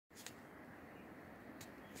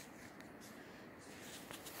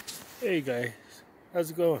Hey guys, how's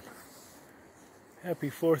it going? Happy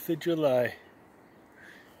 4th of July.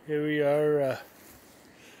 Here we are,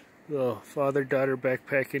 little father-daughter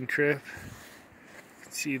backpacking trip. You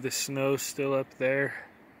can see the snow still up there.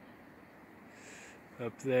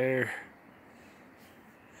 Up there.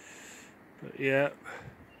 But yeah,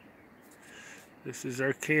 this is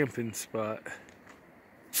our camping spot.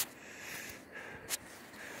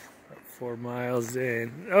 About 4 miles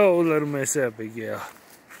in. Oh, little mess up, big gal.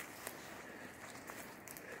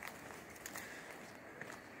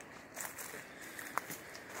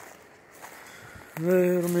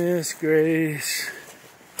 Little Miss Grace.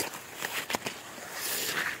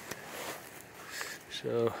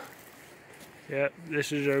 So, yeah,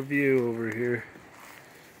 this is our view over here.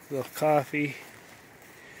 A little coffee,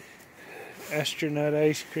 astronaut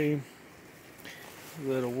ice cream, a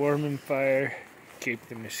little warming fire, keep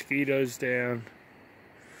the mosquitoes down,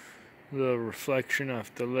 a little reflection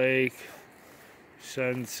off the lake,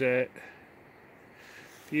 sunset.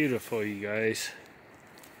 Beautiful, you guys.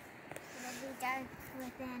 Dark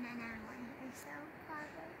within an hour or so,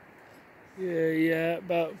 probably. Yeah,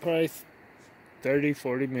 about probably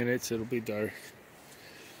 30-40 minutes it'll be dark.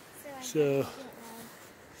 So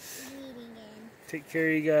take care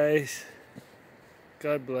of you guys.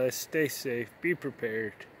 God bless. Stay safe. Be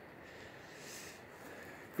prepared.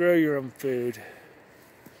 Grow your own food.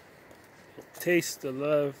 Taste the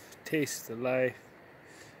love. Taste the life.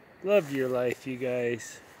 Love your life, you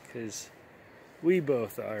guys, because we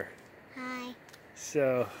both are. Hi.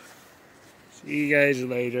 So, see you guys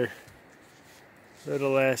later.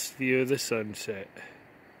 Little last view of the sunset.